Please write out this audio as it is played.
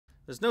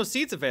There's no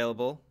seats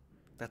available.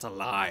 That's a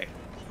lie.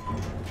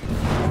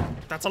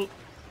 That's a...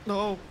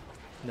 No.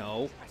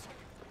 No.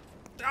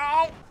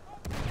 No!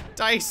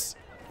 Dice!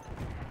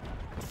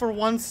 For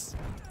once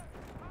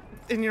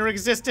in your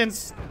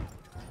existence.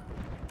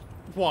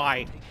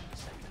 Why?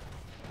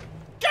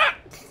 Gah!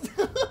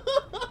 Did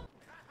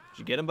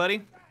you get him,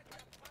 buddy?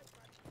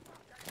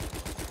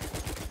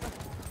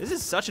 This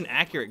is such an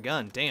accurate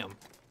gun. Damn.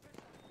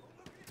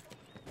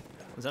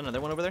 Was that another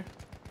one over there?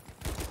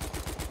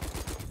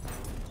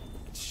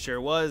 Sure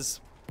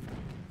was.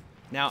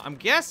 Now, I'm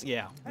guessing...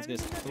 Yeah.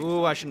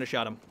 Ooh, I shouldn't have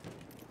shot him.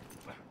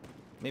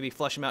 Maybe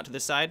flush him out to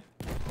this side.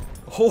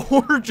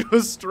 Or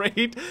just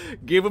straight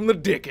give him the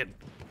dickin'.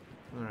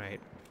 Alright.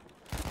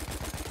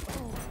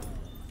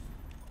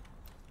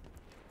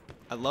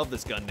 I love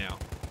this gun now.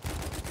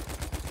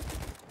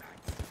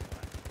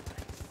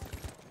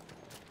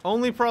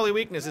 Only probably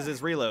weakness is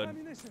his reload.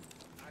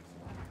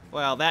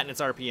 Well, that and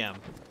its RPM.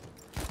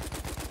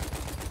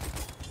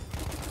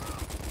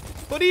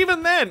 But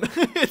even then,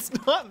 it's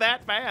not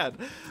that bad.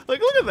 Like,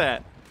 look at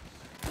that.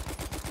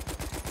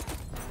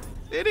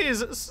 It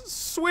is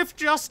swift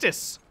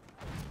justice.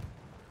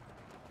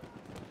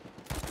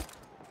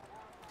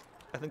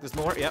 I think there's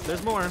more. Yep,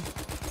 there's more.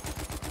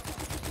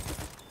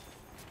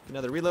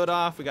 Another reload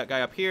off. We got guy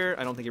up here.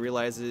 I don't think he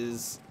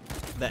realizes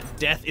that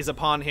death is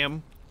upon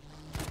him.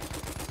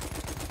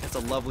 That's a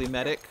lovely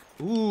medic.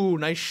 Ooh,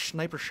 nice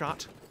sniper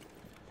shot.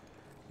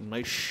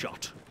 Nice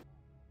shot.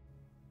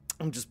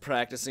 I'm just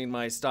practicing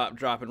my stop,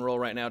 drop, and roll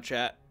right now,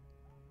 chat.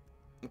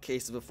 In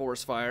case of a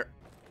forest fire.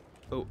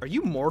 Oh, are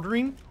you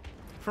mortaring?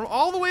 From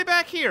all the way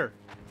back here.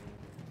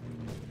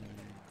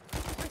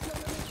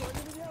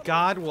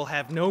 God will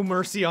have no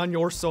mercy on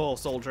your soul,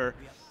 soldier.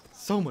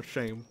 So much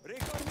shame.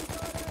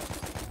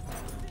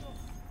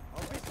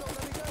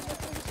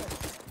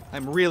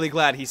 I'm really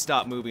glad he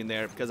stopped moving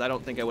there, because I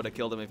don't think I would have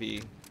killed him if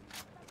he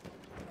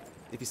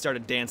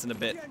started dancing a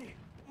bit.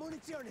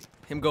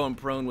 Him going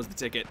prone was the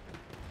ticket.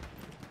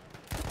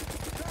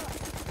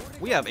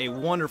 We have a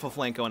wonderful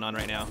flank going on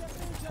right now.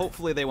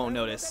 Hopefully they won't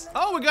notice.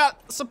 Oh, we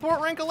got support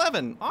rank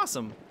 11.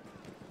 Awesome.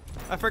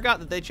 I forgot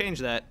that they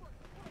changed that.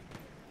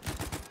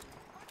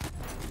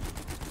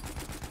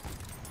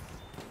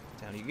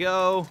 Down you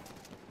go.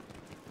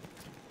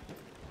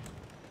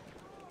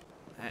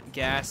 That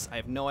gas, I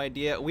have no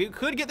idea. We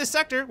could get this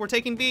sector. We're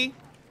taking B.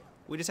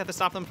 We just have to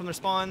stop them from their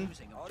spawn.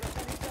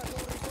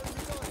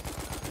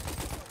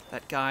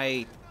 That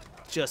guy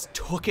just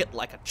took it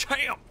like a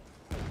champ.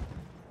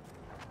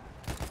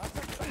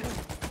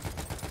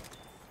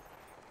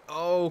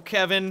 Oh,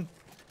 Kevin.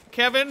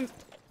 Kevin.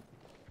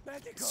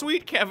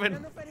 Sweet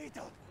Kevin.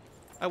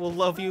 I will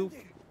love you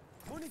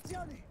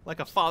like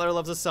a father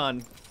loves a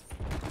son.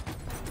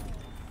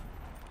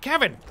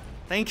 Kevin.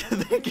 Thank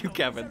you,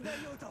 Kevin.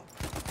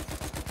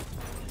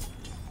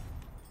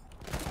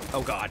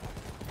 Oh, God.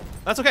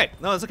 That's okay.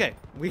 No, that's okay.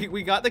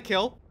 We got the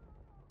kill.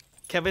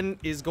 Kevin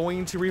is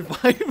going to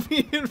revive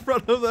me in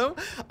front of them.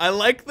 I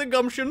like the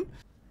gumption.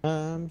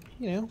 You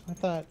know, I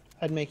thought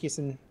I'd make you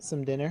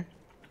some dinner.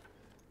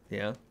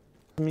 Yeah.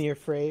 Your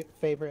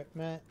favorite,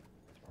 Matt?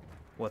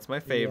 What's my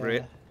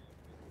favorite?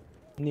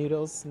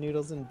 Noodles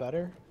and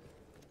butter.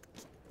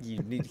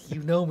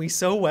 You know me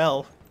so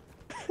well.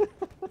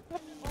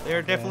 There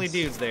are definitely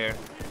dudes there.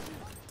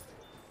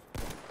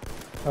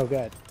 Oh,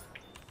 God.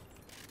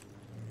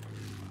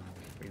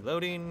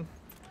 Reloading.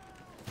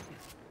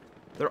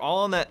 They're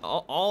all in that,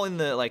 all in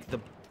the like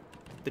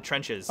the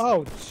trenches.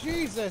 Oh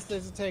Jesus!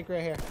 There's a tank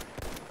right here.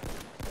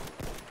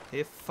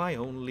 If I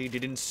only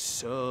didn't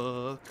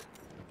suck.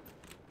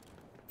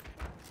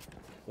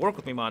 Work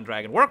with me,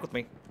 Mondragon. Work with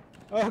me.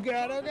 Oh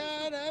God! Oh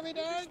God! Have me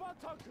done?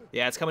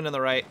 Yeah, it's coming on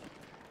the right.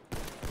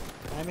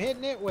 I'm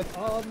hitting it with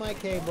all of my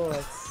K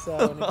bullets.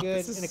 So in a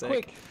good, in a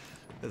quick.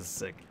 This is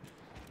sick.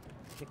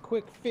 In a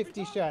quick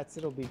 50 shots,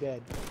 it'll be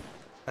dead.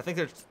 I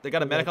think they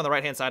got a medic on the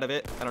right hand side of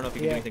it. I don't know if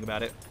you can do anything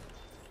about it.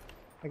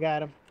 I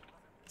got him.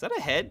 Is that a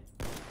head?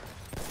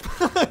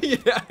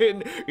 Yeah,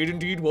 it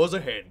indeed was a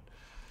head.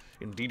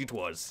 Indeed it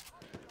was.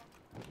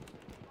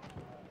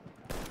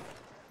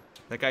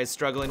 That guy's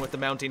struggling with the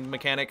mounting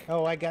mechanic.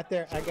 Oh, I got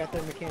their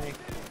mechanic.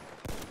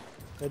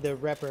 Or the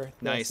repper.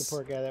 The nice.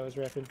 support guy that was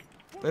repping.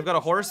 They've got a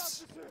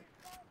horse.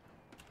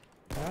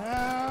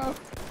 Oh.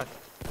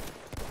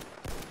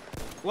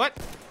 What?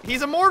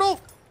 He's immortal?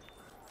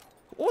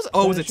 What was it?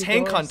 Oh, it was a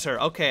tank hunter.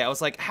 Okay, I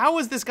was like, how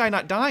is this guy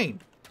not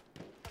dying?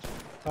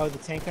 Oh, the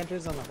tank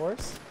hunter's on the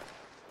horse?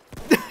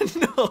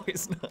 No,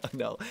 he's not.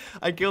 No.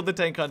 I killed the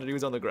tank hunter. He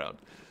was on the ground.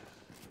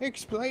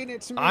 Explain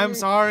it to me. I'm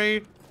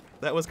sorry.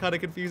 That was kind of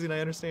confusing. I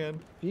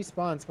understand. If you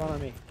spawn on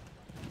me.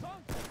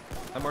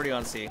 I'm already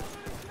on C.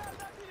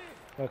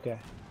 Okay.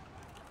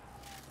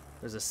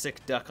 There's a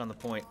sick duck on the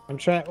point. I'm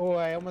trying. Oh,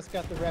 I almost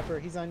got the repper.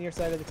 He's on your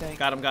side of the tank.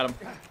 Got him, got him.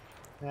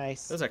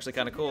 Nice. That was actually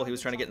kind of cool. He was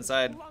trying to get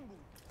inside.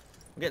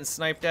 I'm getting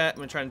sniped at. I'm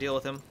going to try and deal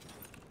with him.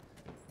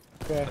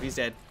 Okay. Oh, he's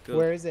dead. Good.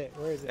 Where is it?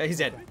 Where is it? He's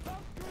dead.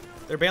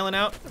 They're bailing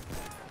out.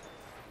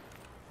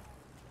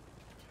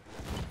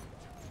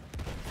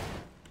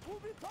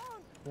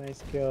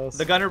 Nice kills.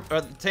 The gunner,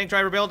 the tank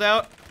driver bailed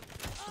out.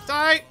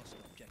 Die!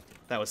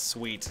 That was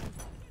sweet.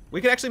 We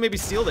could actually maybe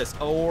steal this,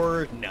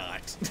 or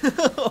not.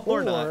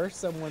 or not.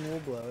 Someone will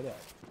blow it up.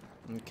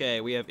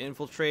 Okay, we have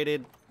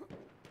infiltrated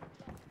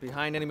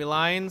behind enemy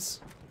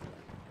lines.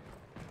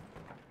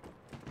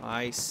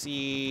 I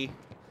see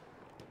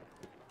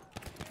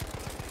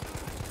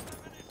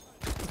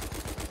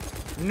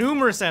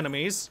numerous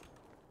enemies.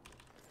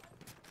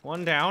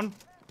 One down,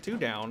 two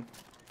down,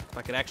 if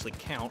I could actually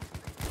count.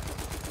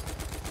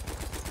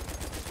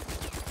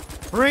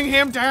 Bring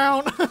him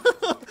down!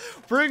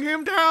 Bring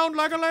him down,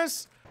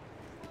 Legolas!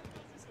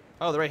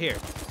 Oh, they're right here.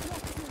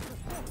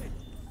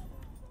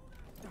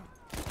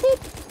 Boop.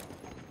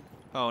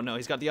 Oh no,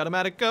 he's got the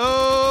automatic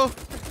go!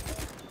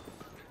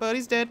 But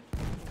he's dead.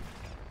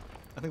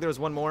 I think there was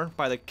one more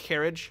by the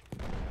carriage.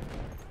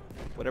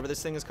 Whatever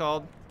this thing is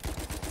called.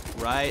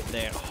 Right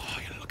there. Oh,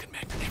 you're looking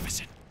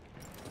magnificent.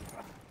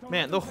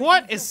 Man, the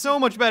Huot is so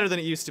much better than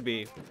it used to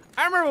be.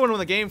 I remember when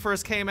the game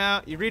first came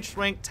out, you reach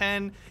rank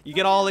 10, you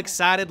get all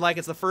excited like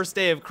it's the first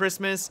day of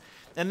Christmas,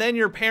 and then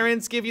your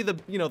parents give you the,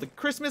 the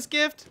Christmas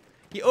gift.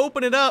 You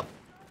open it up,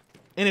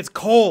 and it's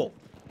cold.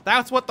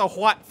 That's what the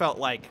Huot felt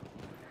like.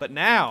 But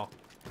now,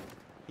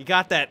 you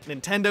got that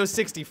Nintendo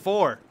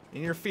 64,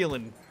 and you're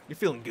feeling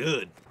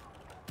good.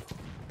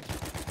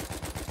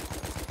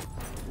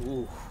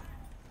 Ooh.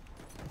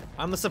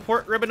 I'm the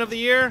support ribbon of the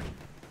year.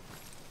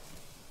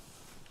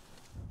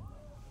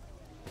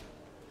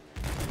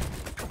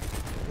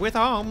 With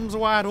arms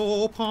wide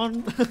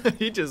open.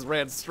 He just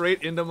ran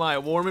straight into my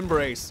warm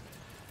embrace.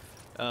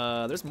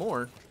 There's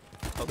more.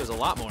 Oh, there's a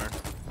lot more.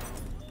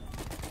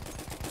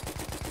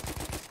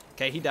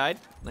 Okay, he died.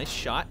 Nice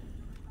shot.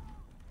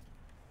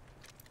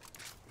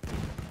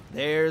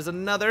 There's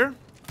another.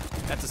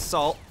 That's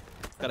assault.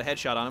 Got a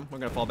headshot on him. We're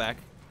gonna fall back.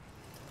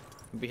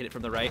 Maybe hit it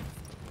from the right.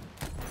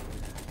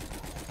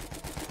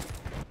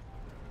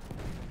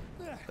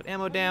 Put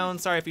ammo down.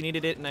 Sorry if you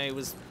needed it and I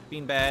was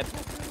being bad.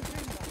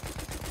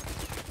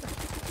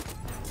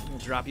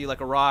 Drop you like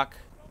a rock.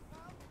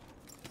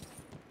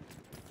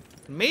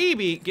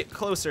 Maybe get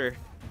closer.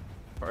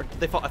 Or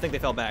I think they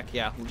fell back.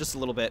 Yeah, just a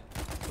little bit,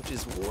 which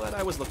is what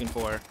I was looking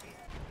for.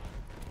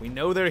 We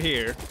know they're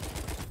here.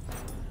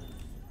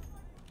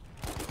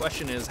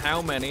 Question is,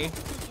 how many?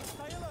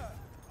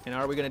 And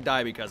are we gonna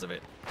die because of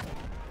it?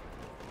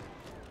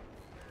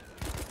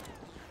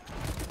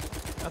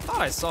 I thought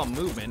I saw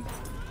movement.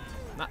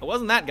 It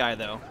wasn't that guy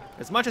though.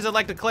 As much as I'd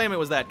like to claim it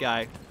was that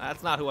guy,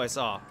 that's not who I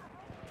saw.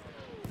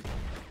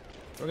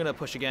 We're gonna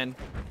push again.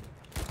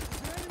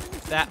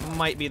 That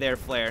might be their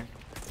flare.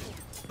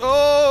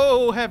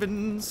 Oh,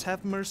 heavens,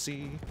 have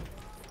mercy.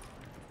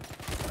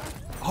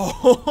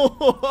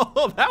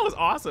 Oh, that was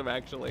awesome,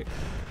 actually.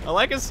 I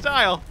like his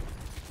style.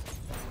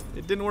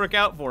 It didn't work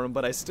out for him,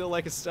 but I still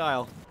like his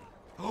style.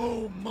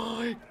 Oh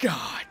my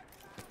God.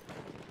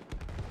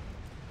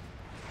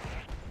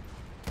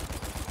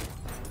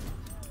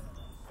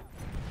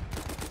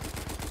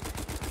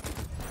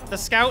 The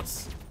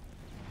scouts,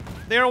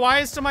 they are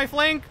wise to my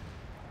flank.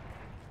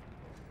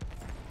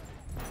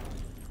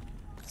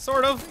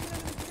 Sort of.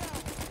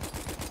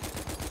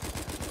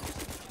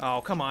 Oh,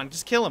 come on.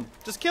 Just kill him.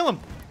 Just kill him.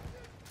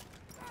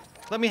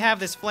 Let me have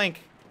this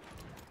flank.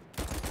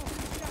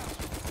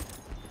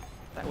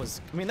 That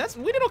was, we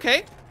did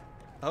okay.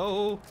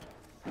 Oh.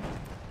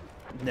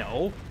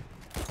 No.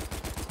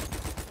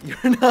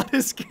 You're not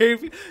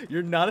escaping.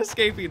 You're not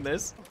escaping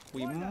this.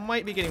 We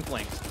might be getting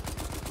flanked.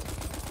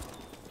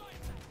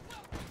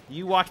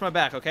 You watch my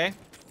back, okay?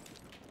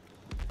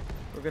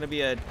 We're gonna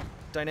be a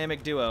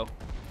dynamic duo.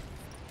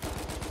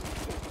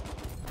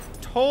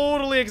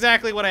 Totally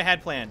exactly what I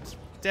had planned.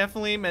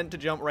 Definitely meant to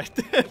jump right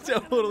there.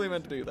 Totally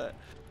meant to do that.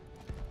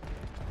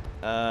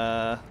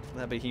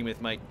 That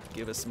behemoth might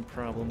give us some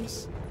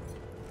problems.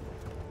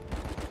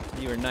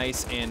 You are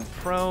nice and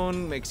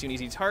prone. Makes you an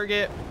easy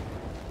target.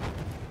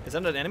 Is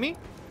that an enemy?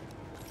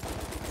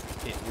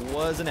 It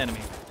was an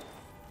enemy.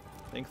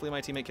 Thankfully,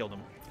 my teammate killed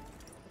him.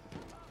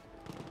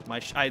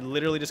 I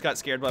literally just got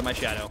scared by my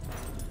shadow.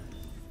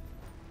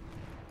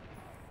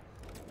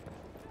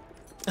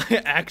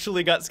 I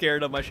actually got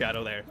scared of my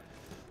shadow there.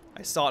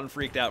 I saw it and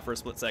freaked out for a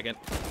split second.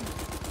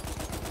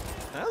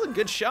 That was a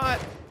good shot.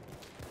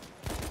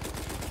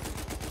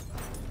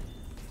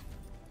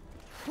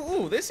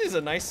 Ooh, this is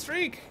a nice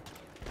streak.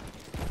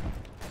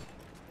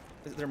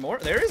 Is there more?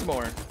 There is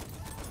more.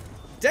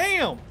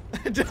 Damn!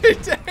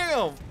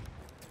 Damn!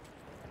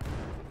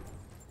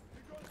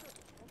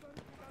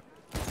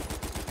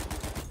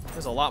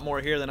 There's a lot more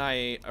here than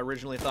I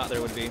originally thought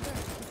there would be.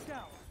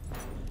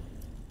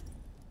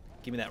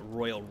 Give me that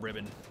royal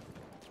ribbon.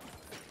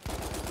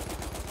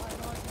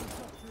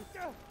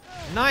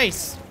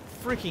 Nice!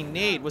 Freaking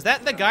nade. Was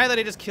that the guy that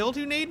I just killed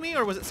who nade me,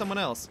 or was it someone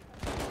else?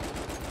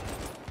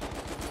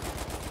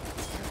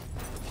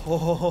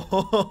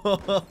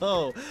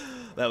 Oh,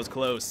 that was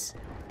close.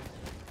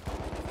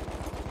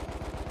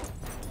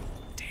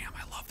 Damn,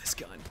 I love this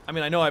gun. I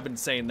mean, I know I've been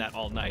saying that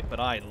all night, but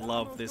I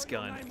love this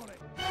gun.